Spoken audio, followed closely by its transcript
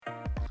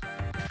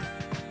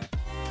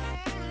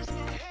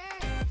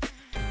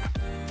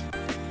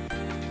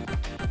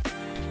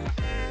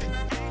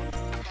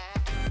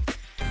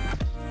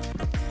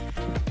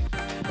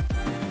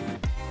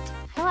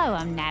Hello,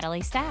 I'm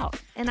Natalie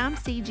Stout. And I'm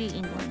Cigi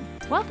England.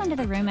 Welcome to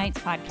the Roommates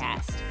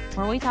Podcast,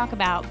 where we talk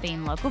about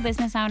being local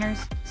business owners,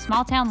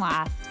 small town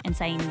life, and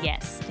saying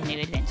yes to new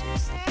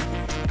adventures.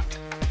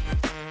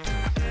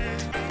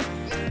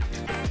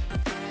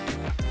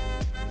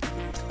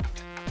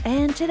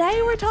 And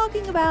today we're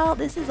talking about,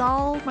 this is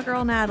all my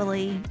girl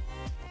Natalie,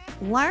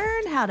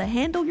 learn how to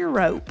handle your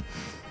rope.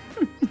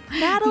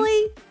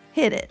 Natalie,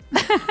 hit it.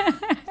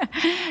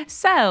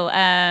 So,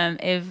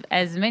 if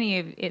as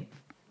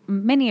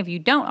many of you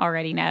don't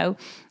already know,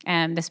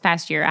 this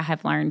past year I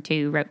have learned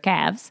to rope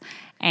calves.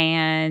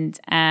 And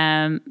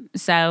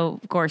so,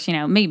 of course,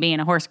 me being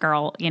a horse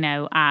girl,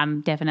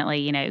 I'm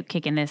definitely,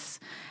 kicking this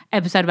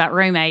episode about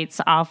roommates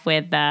off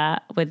with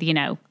a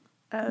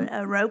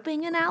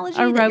roping analogy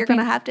that you're going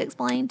to have to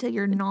explain to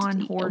your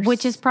non-horse.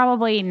 Which is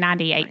probably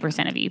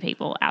 98% of you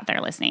people out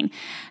there listening.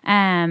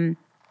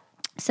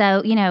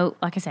 So,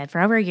 like I said,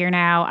 for over a year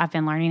now, I've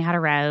been learning how to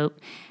rope.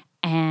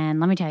 And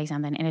let me tell you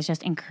something, it is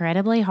just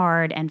incredibly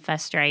hard and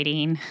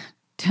frustrating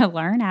to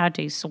learn how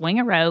to swing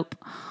a rope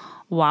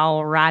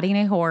while riding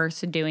a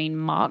horse, doing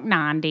Mach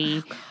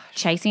 90,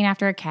 chasing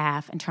after a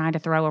calf, and trying to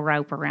throw a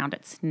rope around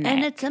its neck.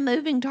 And it's a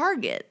moving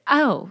target.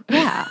 Oh,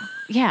 yeah,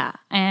 yeah.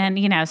 And,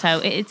 so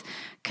it's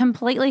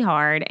completely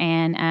hard.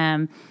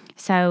 And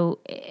so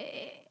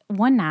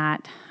one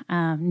night,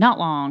 not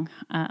long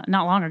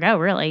ago,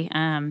 really,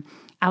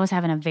 I was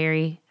having a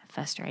very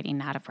frustrating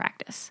night of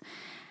practice.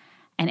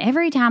 And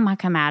every time I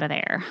come out of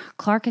there,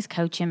 Clark is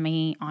coaching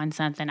me on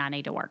something I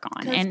need to work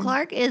on. Because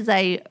Clark is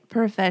a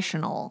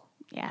professional.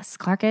 Yes,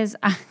 Clark is.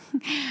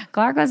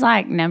 Clark was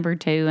like number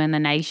 2 in the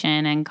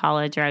nation in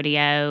college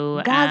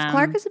rodeo. Guys,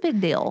 Clark is a big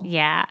deal.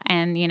 Yeah,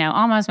 and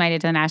almost made it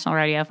to the national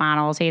rodeo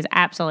finals. He is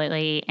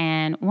absolutely,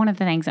 and one of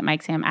the things that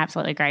makes him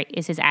absolutely great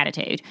is his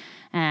attitude.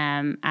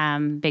 I'm a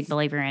big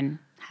believer in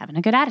having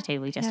a good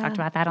attitude. We just talked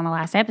about that on the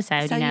last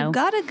episode. So you've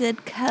got a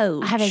good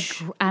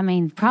coach.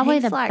 Probably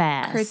he's the like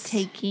best.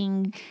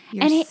 Critiquing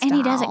your and he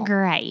style. does it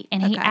great.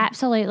 And he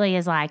absolutely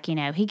is like,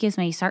 he gives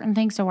me certain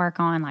things to work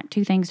on, like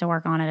 2 things to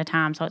work on at a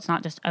time, so it's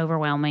not just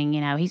overwhelming.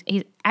 He's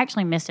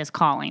actually missed his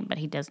calling, but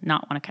he does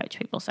not want to coach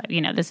people. So,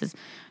 this is,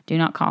 do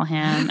not call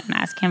him and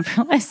ask him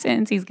for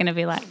lessons. He's going to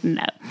be like,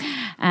 no.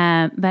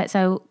 But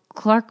so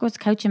Clark was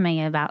coaching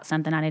me about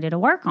something I needed to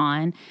work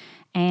on.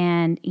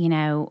 And,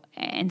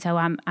 and so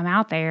I'm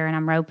out there and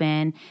I'm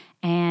roping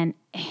and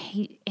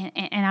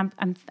I'm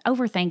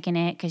overthinking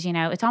it because,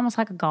 it's almost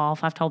like a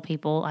golf. I've told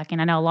people, and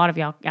I know a lot of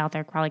y'all out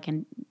there probably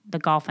can, the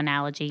golf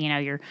analogy,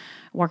 you're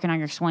working on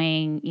your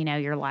swing,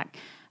 you're like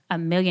a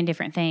million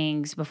different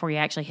things before you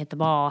actually hit the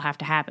ball have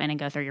to happen and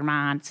go through your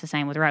mind. It's the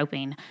same with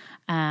roping.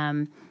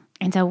 And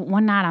so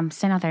one night I'm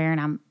sitting out there and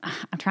I'm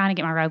trying to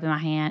get my rope in my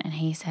hand, and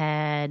he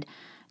said,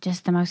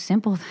 just the most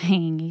simple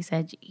thing. He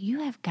said,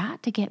 you have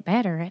got to get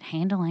better at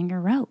handling your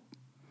rope.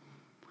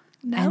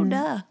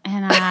 Duh.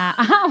 And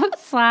I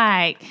was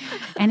like,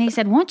 and he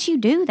said, once you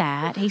do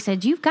that, he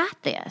said, you've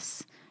got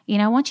this.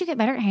 Once you get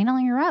better at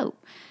handling your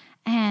rope.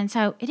 And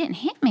so it didn't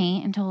hit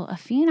me until a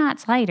few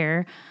nights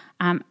later.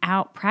 I'm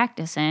out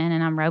practicing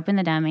and I'm roping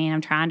the dummy and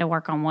I'm trying to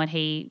work on what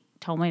he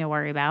told me to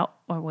worry about,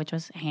 which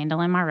was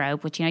handling my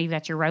rope, which, you've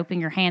got your rope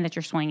in your hand that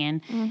you're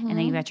swinging, and then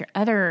you've got your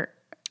other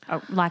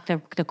like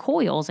the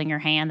coils in your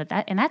hand,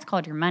 and that's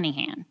called your money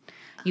hand.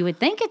 You would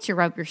think it's your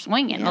rope you're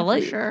swinging, the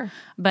loop, sure.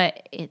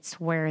 But it's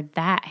where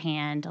that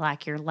hand,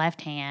 like your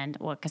left hand,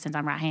 because since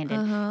I'm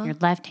right-handed, your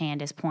left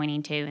hand is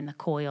pointing to, and the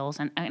coils,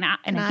 and Can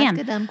again, I ask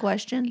a dumb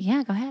question?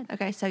 Yeah, go ahead.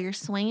 Okay, so you're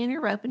swinging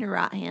your rope in your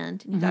right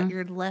hand, and you got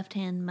your left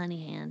hand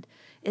money hand.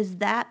 Is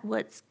that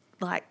what's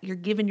like you're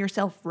giving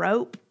yourself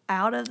rope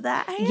out of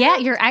that hand? Yeah,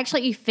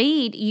 you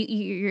feed.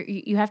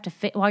 You have to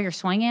fit while you're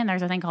swinging.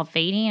 There's a thing called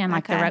feeding, and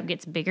the rope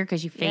gets bigger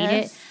because you feed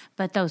it.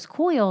 But those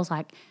coils,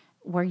 like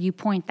where you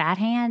point that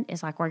hand,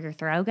 is like where your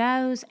throw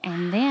goes,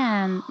 and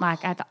then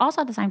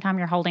also at the same time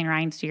you're holding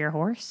reins to your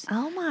horse.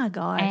 Oh my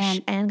gosh!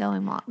 And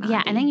going Mach 90.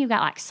 Yeah, and then you've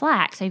got like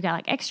slack, so you've got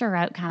like extra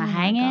rope kind of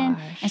hanging.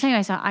 And so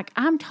anyway,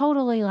 I'm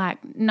totally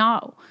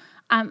not.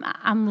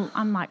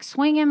 I'm like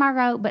swinging my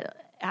rope, but.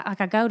 I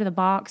go to the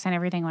box and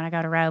everything when I go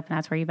to rope, and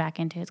that's where you back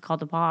into. It's called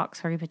the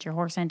box, where you put your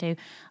horse into.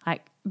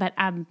 But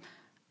I've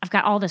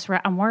got all this.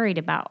 I'm worried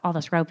about all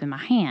this rope in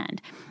my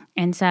hand,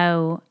 and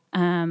so. But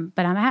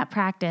I'm at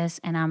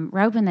practice and I'm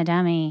roping the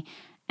dummy,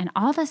 and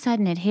all of a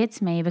sudden it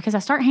hits me because I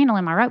start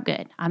handling my rope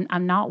good.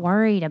 I'm not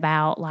worried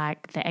about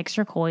like the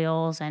extra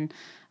coils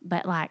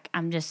but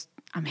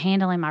I'm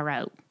handling my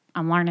rope.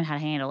 I'm learning how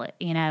to handle it,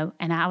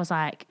 And I was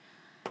like,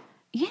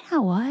 you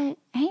know what?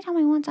 He told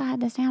me once I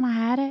had this down, I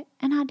had it,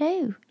 and I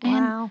do.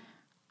 Wow. And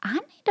I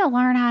need to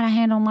learn how to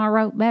handle my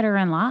rope better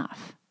in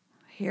life.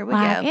 Here we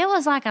go. It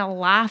was like a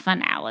life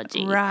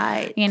analogy.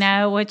 Right.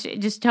 Which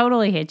just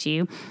totally hits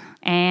you.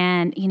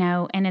 And,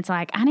 and it's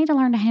like, I need to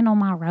learn to handle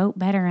my rope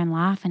better in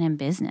life and in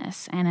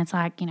business. And it's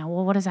like,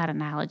 well, what does that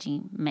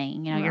analogy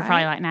mean? You're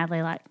probably like,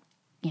 Natalie, like,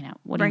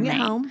 what do you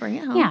mean? Bring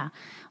it home. Yeah.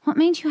 Well, it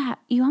means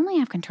you only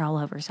have control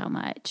over so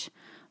much.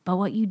 But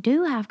what you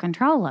do have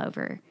control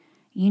over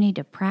you need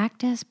to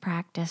practice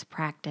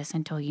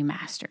until you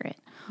master it.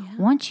 Yeah.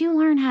 Once you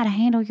learn how to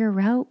handle your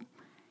rope,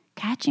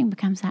 catching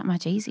becomes that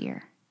much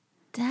easier.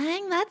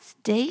 Dang, that's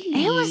deep.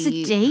 It was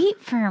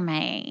deep for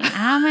me.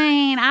 I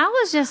mean, I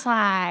was just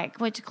like,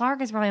 which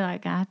Clark is probably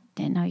like, I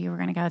didn't know you were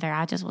going to go there.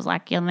 I just was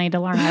like, you'll need to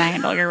learn how to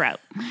handle your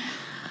rope.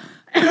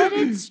 But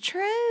it's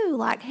true.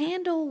 Like,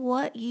 handle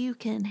what you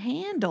can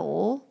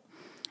handle.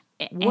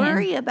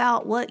 Worry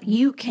about what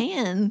you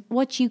can.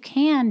 What you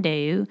can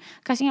do.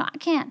 Because,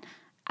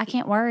 I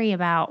can't worry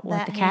about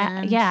what the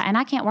calf. Yeah, and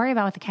I can't worry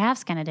about what the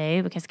calf's going to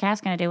do because the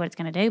calf's going to do what it's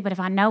going to do. But if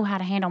I know how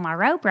to handle my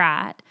rope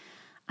right,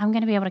 I'm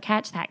going to be able to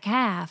catch that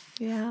calf,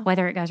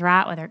 whether it goes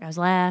right, whether it goes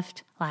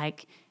left.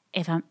 Like,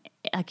 if I'm,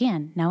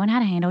 again, knowing how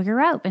to handle your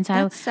rope. And so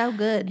that's so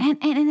good. And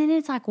then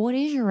it's like, what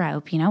is your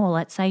rope? Well,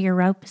 let's say your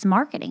rope is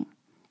marketing.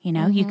 You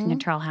can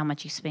control how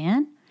much you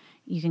spend.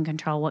 You can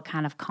control what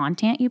kind of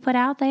content you put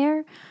out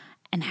there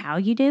and how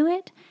you do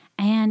it.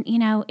 And,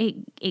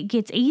 it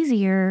gets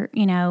easier,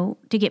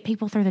 to get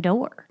people through the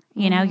door.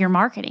 Your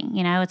marketing,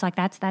 it's like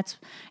that's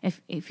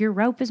if your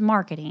rope is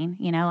marketing,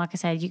 like I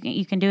said,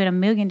 you can do it a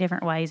million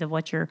different ways of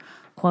what your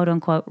quote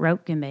unquote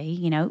rope can be.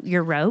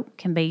 Your rope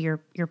can be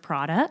your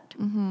product,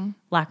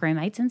 like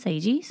roommates and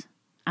Cigi's.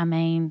 I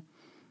mean,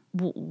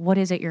 what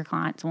is it your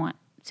clients want?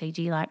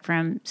 Cigi, like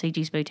from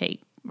Cigi's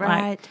Boutique,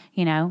 right? Like,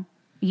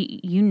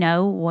 you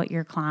know what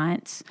your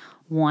clients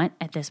want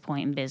at this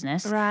point in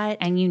business, right?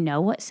 And you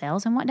know what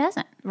sells and what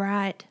doesn't,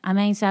 right? I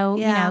mean, so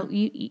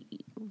you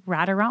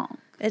right or wrong.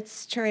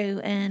 It's true,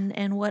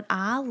 and what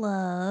I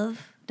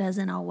love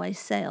doesn't always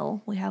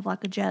sell. We have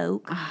like a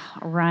joke. A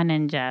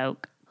running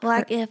joke.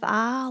 Like if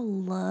I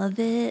love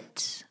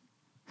it.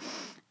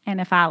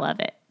 And if I love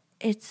it.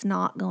 It's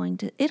not going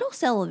to, it'll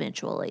sell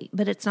eventually,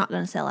 but it's not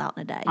going to sell out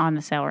in a day. On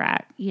the sale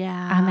rack.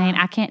 Yeah. I mean,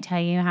 I can't tell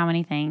you how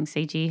many things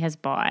Cigi has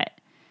bought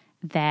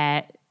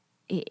that,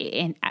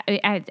 and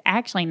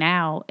actually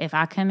now, if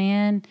I come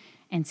in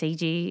and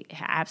Cigi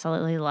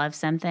absolutely loves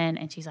something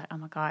and she's like, oh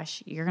my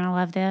gosh, you're going to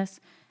love this.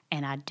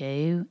 And I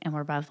do. And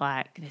we're both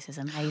like, this is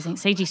amazing.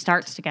 Cigi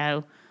starts to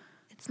go,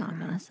 it's not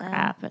going to sell.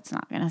 Crap, it's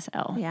not going to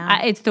sell.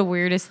 Yeah. It's the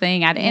weirdest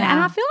thing. And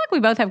I feel like we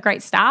both have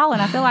great style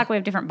and I feel like we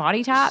have different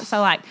body types.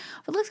 So like,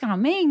 it looks kind of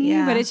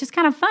mean, but it's just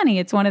kind of funny.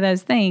 It's one of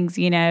those things,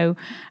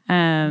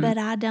 But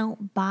I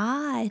don't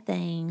buy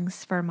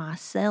things for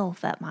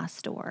myself at my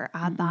store.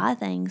 I buy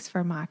things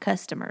for my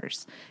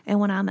customers. And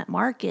when I'm at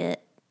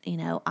market,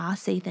 I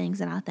see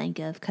things and I think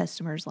of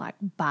customers like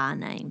by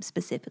name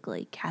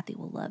specifically. Kathy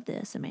will love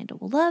this. Amanda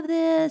will love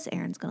this.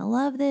 Erin's going to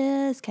love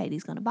this.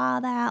 Katie's going to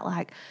buy that.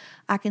 Like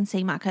I can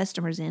see my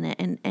customers in it.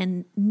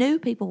 And new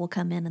people will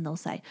come in and they'll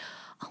say,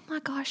 oh my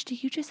gosh, do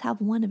you just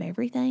have one of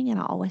everything? And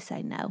I always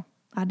say, no,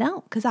 I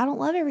don't, because I don't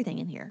love everything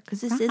in here.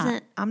 Because this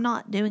isn't, I'm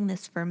not doing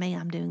this for me.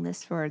 I'm doing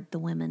this for the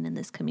women in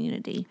this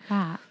community.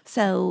 Right.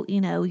 So,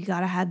 you got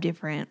to have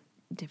different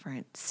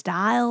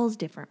styles,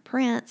 different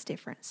prints,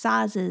 different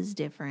sizes,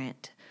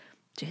 different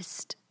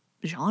just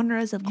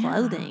genres of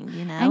clothing,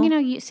 And,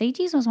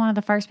 Cigi's was one of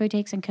the first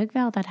boutiques in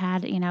Cookeville that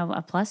had,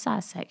 a plus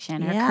size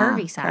section or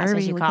curvy size,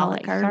 as you call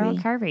it.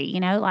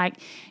 Curvy, like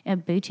a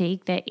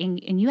boutique that,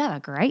 and you have a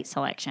great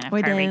selection of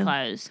curvy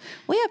clothes.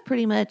 We have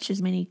pretty much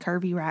as many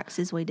curvy racks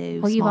as we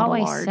do. Well, you've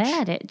always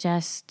said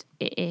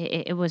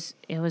it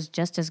was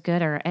just as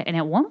good, and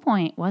at one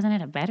point, wasn't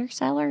it a better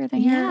seller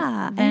than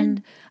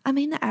and I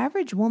mean, the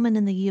average woman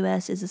in the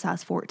U.S. is a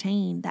size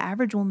 14. The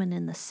average woman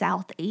in the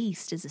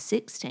Southeast is a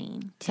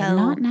 16. Did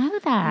not know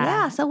that.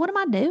 Yeah, so what am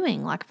I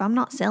doing? Like, if I'm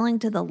not selling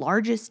to the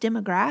largest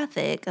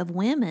demographic of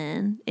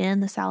women in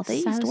the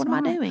Southeast, what am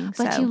I doing?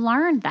 But you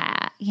learned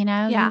that, you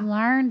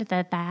learned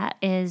that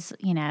is,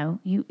 you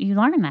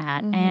learned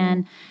that,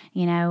 and,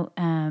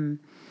 and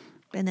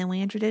then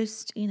we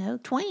introduced,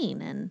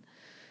 tween, and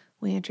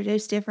we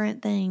introduced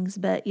different things,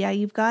 but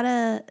you've got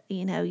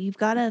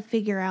to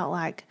figure out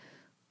like,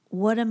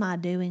 what am I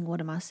doing?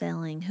 What am I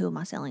selling? Who am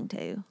I selling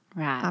to?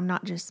 Right. I'm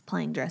not just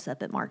playing dress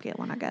up at market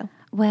when I go.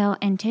 Well,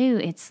 and two,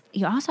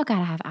 you also got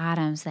to have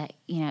items that,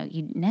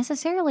 you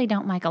necessarily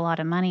don't make a lot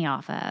of money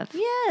off of.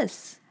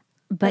 Yes.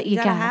 But you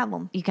got to have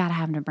them. You got to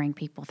have them to bring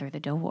people through the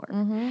door.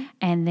 Mm-hmm.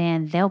 And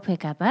then they'll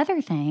pick up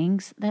other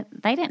things that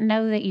they didn't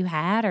know that you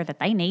had or that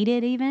they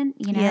needed even,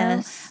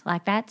 Yes.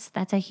 Like that's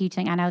a huge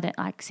thing. I know that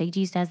like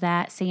Cigi's does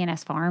that.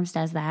 CNS Farms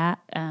does that.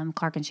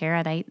 Clark and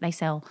Shara, they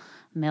sell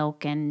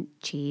milk and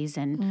cheese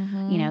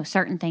and,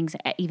 certain things,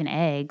 even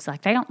eggs.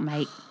 Like they don't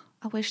make...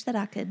 I wish that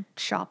I could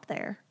shop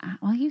there.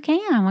 Well, you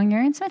can when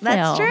you're in Smithville.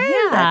 That's true.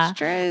 Yeah. That's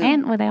true.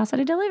 And they also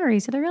do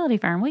deliveries to the realty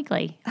firm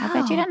weekly. I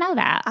bet you didn't know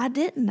that. I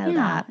didn't know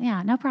that.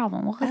 Yeah, no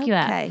problem. We'll hook you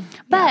up.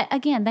 But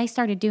again, they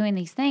started doing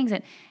these things,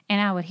 and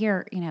I would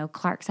hear,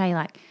 Clark say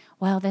like,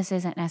 well, this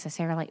isn't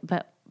necessarily,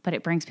 but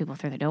it brings people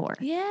through the door.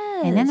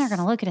 Yes. And then they're going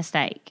to look at a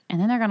steak, and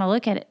then they're going to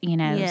look at,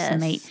 some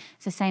meat.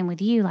 It's the same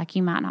with you. Like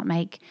you might not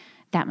make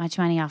that much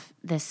money off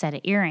this set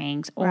of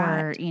earrings,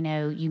 or,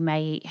 you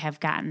may have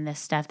gotten this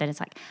stuff that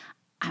it's like,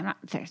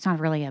 it's not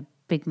really a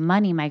big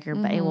money maker,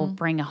 but it will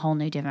bring a whole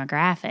new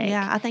demographic.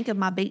 Yeah, I think of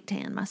my Beat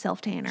Tan, my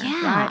self tanner.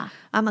 Yeah. Right?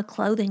 I'm a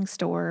clothing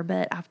store,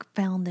 but I've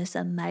found this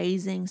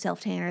amazing self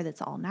tanner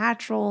that's all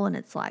natural, and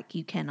it's like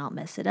you cannot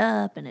mess it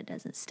up, and it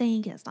doesn't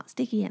stink, and it's not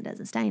sticky, and it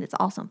doesn't stain. It's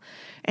awesome.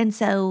 And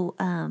so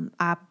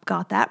I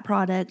got that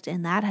product,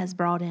 and that has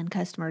brought in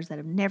customers that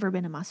have never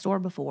been in my store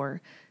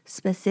before,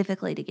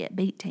 specifically to get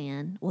Beat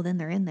Tan. Well, then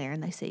they're in there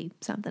and they see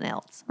something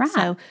else. Right.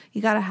 So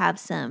you got to have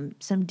some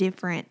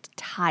different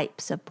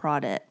types of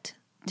product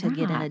to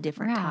get in a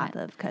different type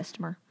of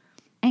customer.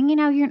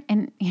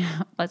 And,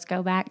 let's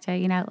go back to,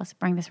 let's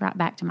bring this right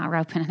back to my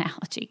roping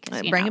analogy.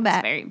 Because, bring it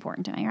back. It's very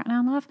important to me right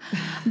now, love.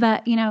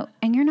 But,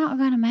 and you're not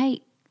going to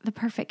make the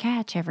perfect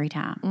catch every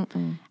time.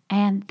 Mm-mm.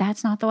 And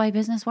that's not the way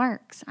business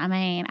works. I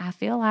mean, I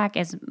feel like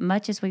as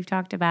much as we've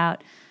talked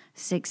about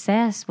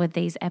success with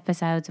these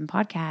episodes and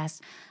podcasts,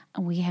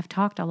 we have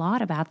talked a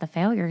lot about the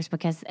failures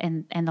because,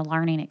 and the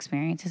learning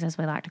experiences, as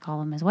we like to call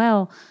them as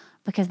well,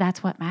 because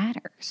that's what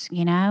matters,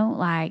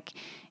 like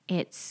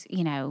it's,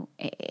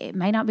 it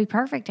may not be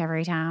perfect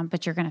every time,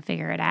 but you're going to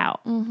figure it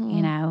out,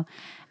 and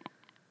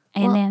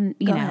then,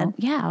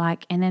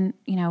 and then,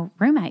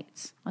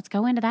 roommates, let's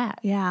go into that.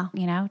 Yeah.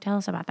 Tell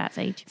us about that,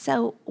 Cigi.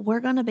 So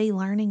we're going to be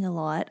learning a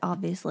lot.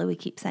 Obviously, we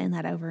keep saying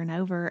that over and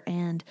over.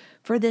 And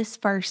for this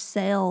first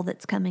sale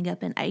that's coming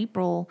up in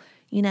April,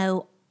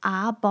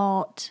 I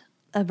bought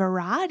a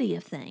variety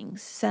of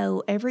things.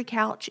 So every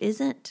couch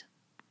isn't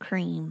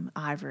cream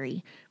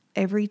ivory.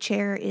 Every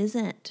chair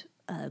isn't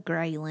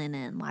gray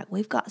linen. Like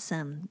we've got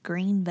some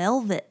green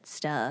velvet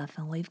stuff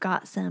and we've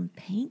got some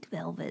pink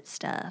velvet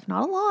stuff.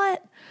 Not a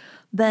lot,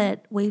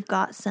 but we've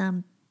got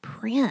some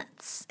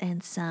prints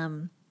and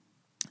some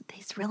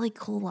these really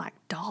cool like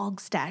dog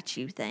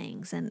statue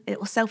things. And it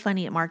was so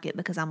funny at market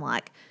because I'm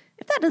like,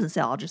 if that doesn't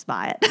sell, I'll just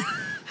buy it.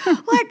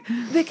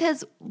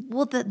 Because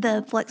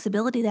the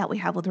flexibility that we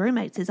have with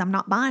roommates is I'm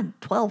not buying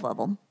 12 of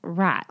them.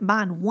 Right. I'm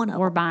buying one of them.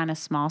 We're buying a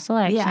small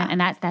selection. Yeah.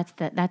 And that's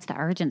the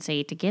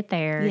urgency to get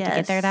there, Yes. to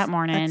get there that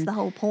morning. That's the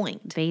whole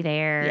point. Be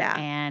there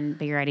and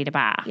be ready to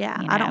buy.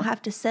 Yeah. I don't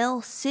have to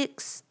sell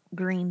 6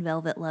 green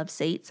velvet love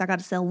seats. I got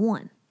to sell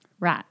 1.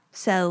 Right.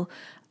 So,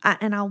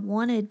 I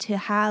wanted to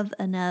have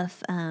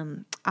enough.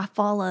 I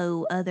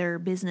follow other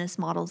business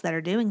models that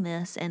are doing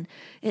this, and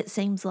it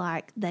seems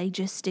like they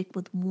just stick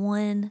with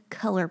one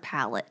color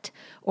palette,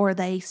 or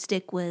they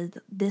stick with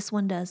this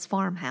one does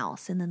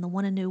farmhouse, and then the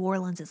one in New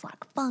Orleans is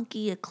like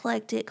funky,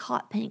 eclectic,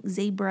 hot pink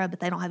zebra, but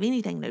they don't have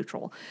anything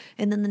neutral.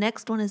 And then the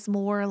next one is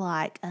more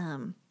like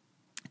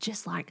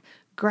just like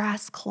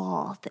grass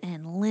cloth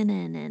and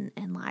linen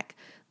and like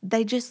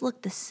they just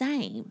look the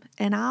same.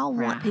 And I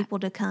want people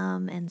to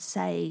come and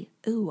say,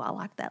 ooh, I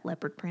like that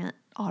leopard print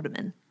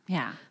ottoman.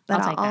 Yeah.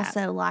 But I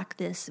also like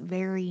this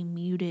very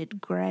muted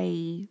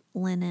gray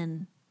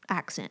linen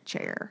accent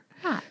chair.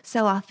 Right.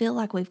 So I feel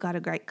like we've got a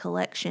great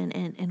collection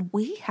and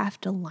we have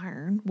to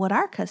learn what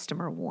our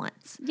customer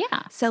wants.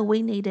 Yeah. So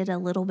we needed a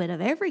little bit of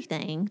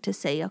everything to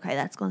see, okay,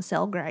 that's going to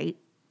sell great.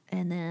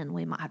 And then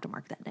we might have to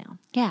mark that down.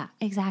 Yeah,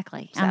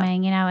 exactly. So. I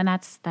mean, and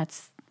that's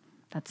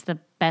the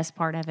best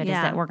part of it is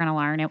that we're going to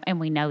learn, and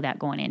we know that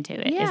going into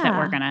it is that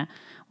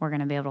we're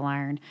gonna be able to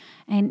learn.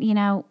 And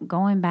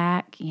going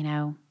back,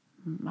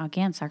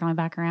 again, circling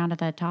back around to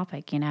the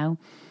topic, your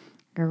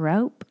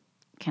rope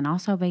can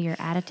also be your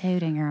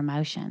attitude and your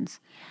emotions.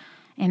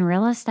 In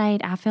real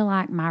estate, I feel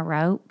like my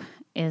rope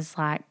is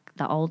like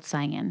the old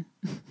saying,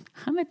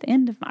 I'm at the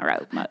end of my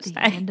rope most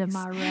days. End of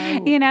my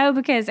rope.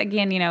 Because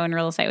again, in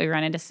real estate, we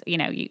run into,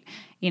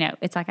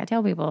 it's like I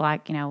tell people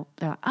like, they're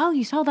like, oh,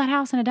 you sold that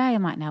house in a day.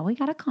 I'm like, no, we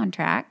got a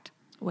contract.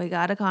 We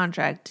got a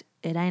contract.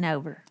 It ain't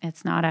over.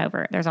 It's not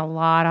over. There's a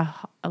lot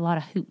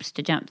of hoops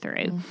to jump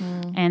through.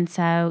 Mm-hmm. And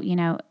so,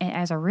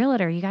 as a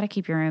realtor, you got to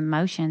keep your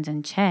emotions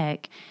in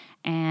check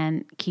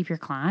and keep your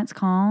clients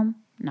calm,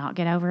 not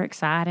get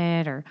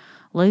overexcited or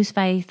lose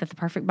faith that the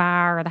perfect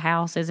buyer or the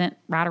house isn't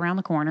right around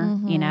the corner.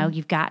 Mm-hmm.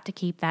 You've got to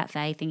keep that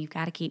faith, and you've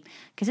got to keep,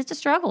 because it's a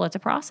struggle. It's a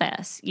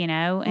process, in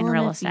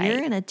real estate. If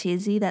you're in a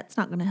tizzy, that's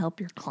not going to help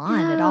your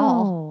client at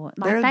all.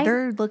 Like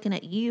they're looking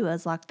at you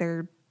as like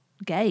their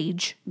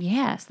gauge.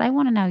 Yes. They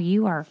want to know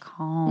you are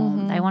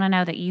calm. Mm-hmm. They want to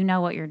know that you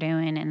know what you're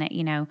doing, and that,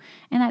 and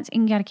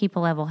you got to keep a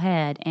level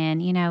head.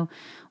 And,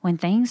 when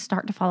things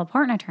start to fall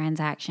apart in a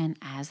transaction,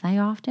 as they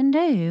often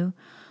do,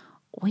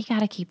 we got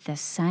to keep the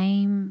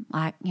same,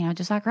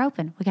 just like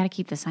roping, we got to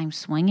keep the same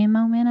swinging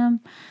momentum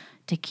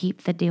to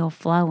keep the deal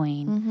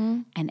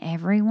flowing and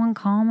everyone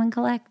calm and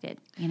collected.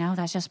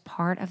 That's just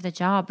part of the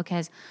job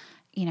because,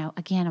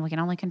 again, we can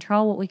only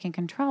control what we can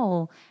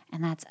control,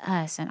 and that's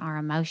us and our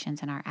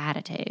emotions and our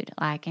attitude.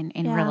 Like in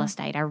real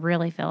estate, I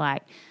really feel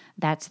like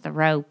that's the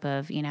rope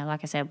of, like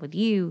I said, with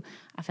you,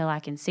 I feel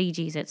like in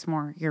Cigi's, it's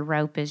more your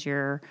rope is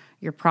your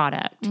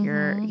product,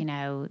 your,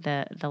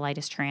 the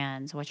latest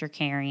trends, what you're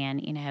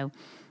carrying,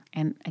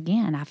 And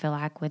again, I feel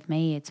like with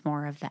me, it's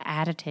more of the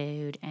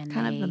attitude and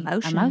kind the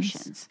of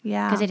emotions.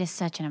 Yeah. Because it is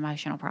such an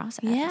emotional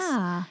process.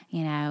 Yeah.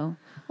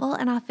 Well,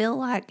 and I feel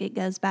like it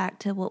goes back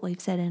to what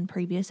we've said in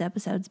previous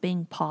episodes,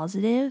 being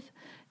positive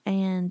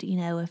And,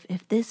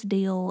 if this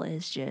deal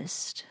is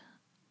just,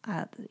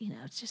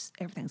 it's just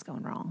everything's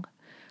going wrong,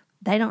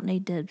 they don't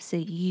need to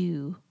see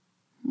you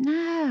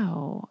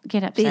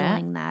get upset.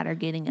 Feeling that or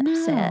getting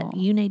upset.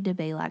 You need to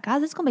be like,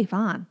 guys, it's going to be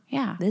fine.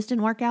 Yeah. This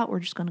didn't work out.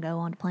 We're just going to go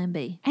on to plan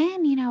B.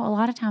 And, a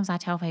lot of times I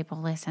tell people,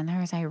 listen,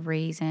 there is a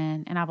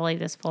reason, and I believe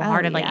this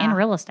full-heartedly in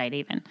real estate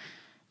even.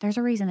 There's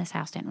a reason this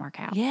house didn't work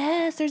out.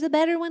 Yes, there's a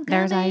better one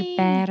coming. There's a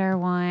better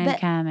one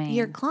coming.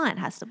 Your client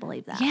has to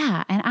believe that.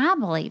 Yeah, and I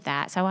believe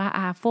that. So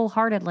I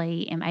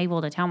full-heartedly am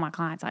able to tell my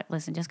clients, like,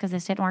 listen, just because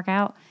this didn't work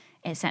out,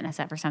 it's setting us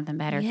up for something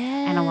better.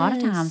 Yes. And a lot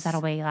of times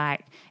that'll be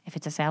like, if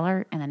it's a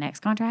seller in the next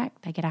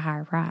contract, they get a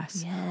higher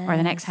price. Yes. Or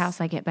the next house,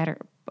 they get better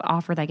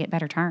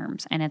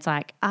terms. And it's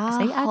like,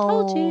 I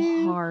told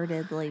you.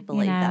 wholeheartedly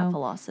believe that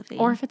philosophy.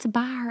 Or if it's a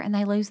buyer and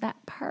they lose that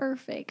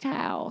perfect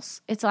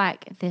house, it's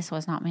like, this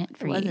was not meant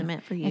for you. It wasn't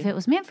meant for you. If it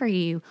was meant for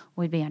you,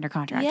 we'd be under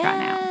contract right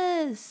now.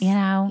 Yes.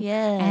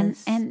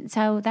 Yes. And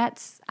so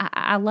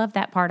I love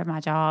that part of my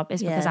job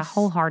is because I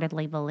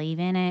wholeheartedly believe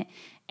in it.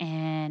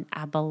 And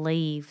I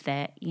believe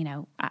that,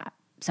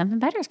 something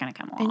better is going to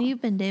come along. And you've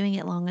been doing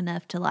it long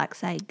enough to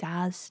say,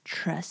 guys,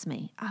 trust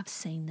me. I've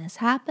seen this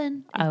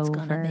happen. It's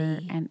going to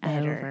be and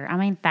better. over. I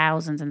mean,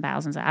 thousands and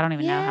thousands. I don't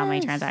even know how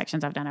many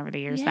transactions I've done over the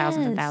years,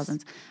 thousands and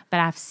thousands. But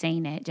I've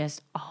seen it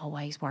just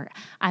always work.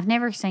 I've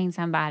never seen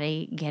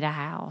somebody get a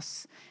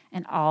house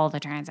and all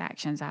the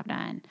transactions I've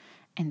done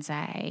and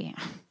say,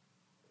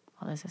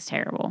 well, this is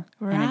terrible.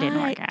 Right. And it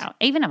didn't work out.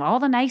 Even of all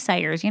the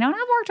naysayers, and I've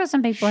worked with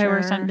some people who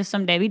are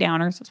some Debbie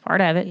Downers. It's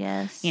part of it.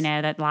 Yes.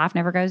 That life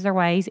never goes their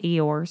ways,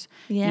 Eeyores.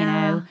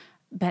 Yeah.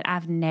 But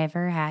I've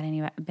never had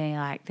anybody be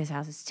like, this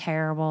house is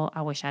terrible.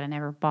 I wish I'd have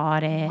never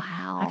bought it.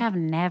 Wow. I've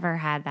never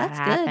had that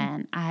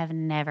happen. Good. I have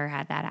never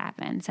had that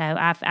happen. So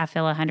I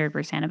feel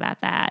 100% about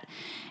that.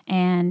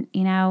 And,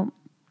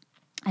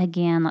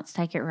 again, let's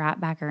take it right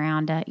back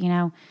around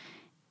to,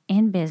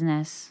 in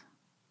business,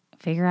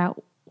 figure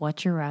out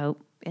what's your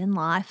rope. In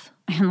life,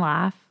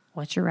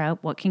 what's your rope?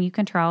 What can you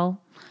control?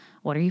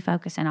 What are you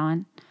focusing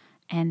on?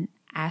 And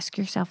ask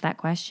yourself that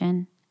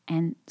question.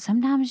 And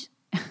sometimes,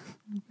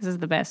 this is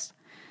the best,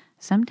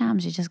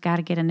 sometimes you just got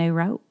to get a new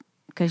rope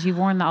because you've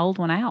worn the old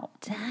one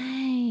out.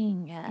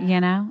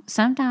 Dang.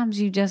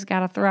 Sometimes you just got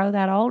to throw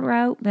that old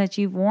rope that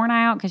you've worn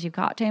out because you've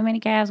caught too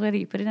many calves with it.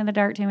 You put it in the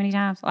dirt too many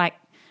times.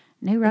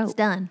 New rope. It's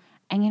done.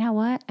 And you know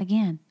what?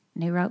 Again,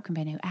 new rope can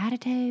be new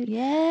attitude.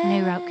 Yes.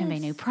 New rope can be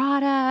new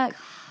product.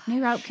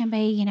 New rope can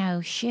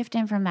be,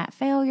 shifting from that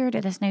failure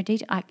to this new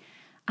detail.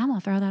 I'm going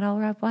to throw that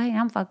old rope away and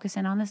I'm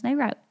focusing on this new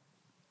rope.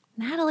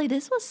 Natalie,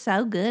 this was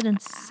so good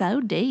and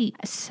so deep.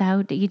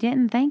 So you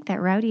didn't think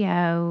that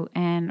rodeo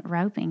and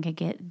roping could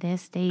get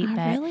this deep.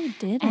 I really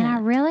didn't. And I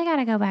really got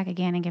to go back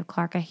again and give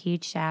Clark a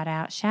huge shout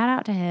out. Shout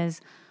out to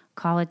his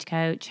college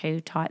coach who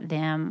taught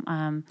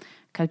them.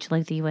 Coach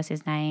Luthi was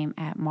his name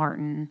at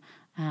Martin,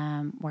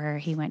 where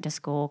he went to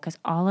school. Because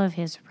all of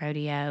his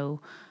rodeo,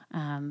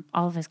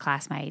 all of his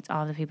classmates,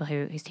 all of the people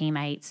his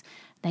teammates,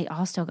 they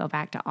all still go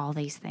back to all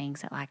these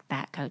things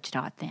that coach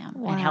taught them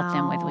and helped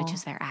them with, which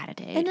is their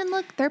attitude. And then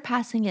look, they're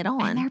passing it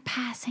on.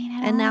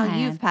 And now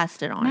you've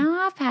passed it on.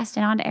 Now I've passed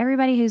it on to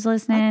everybody who's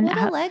listening. What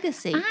a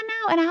legacy. I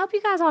know. And I hope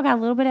you guys all got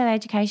a little bit of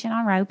education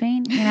on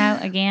roping.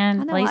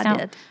 Again,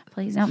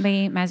 please don't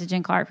be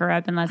messaging Clark for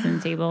roping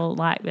lessons. He will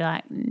be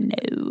like,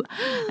 no.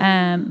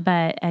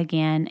 But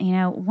again,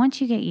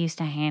 once you get used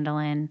to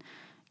handling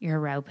your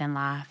rope in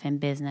life and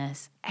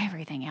business,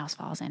 everything else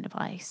falls into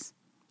place.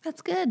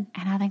 That's good.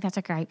 And I think that's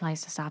a great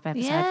place to stop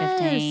episode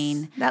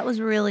 15. That was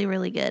really,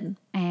 really good.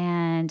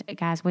 And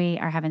guys, we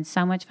are having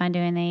so much fun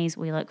doing these.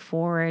 We look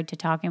forward to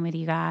talking with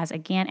you guys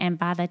again. And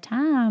by the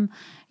time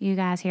you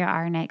guys hear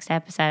our next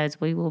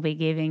episodes, we will be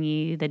giving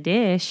you the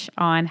dish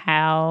on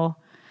how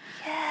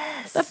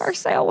the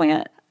first sale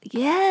went.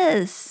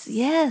 Yes.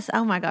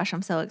 Oh my gosh,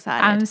 I'm so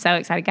excited. I'm so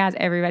excited. Guys,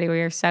 everybody,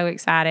 we are so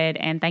excited.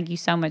 And thank you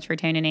so much for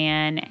tuning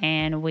in.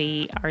 And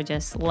we are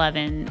just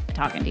loving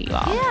talking to you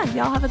all. Yeah,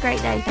 y'all have a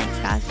great day. Thanks,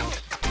 guys.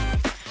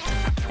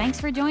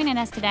 Thanks for joining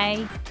us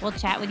today. We'll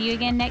chat with you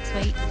again next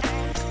week.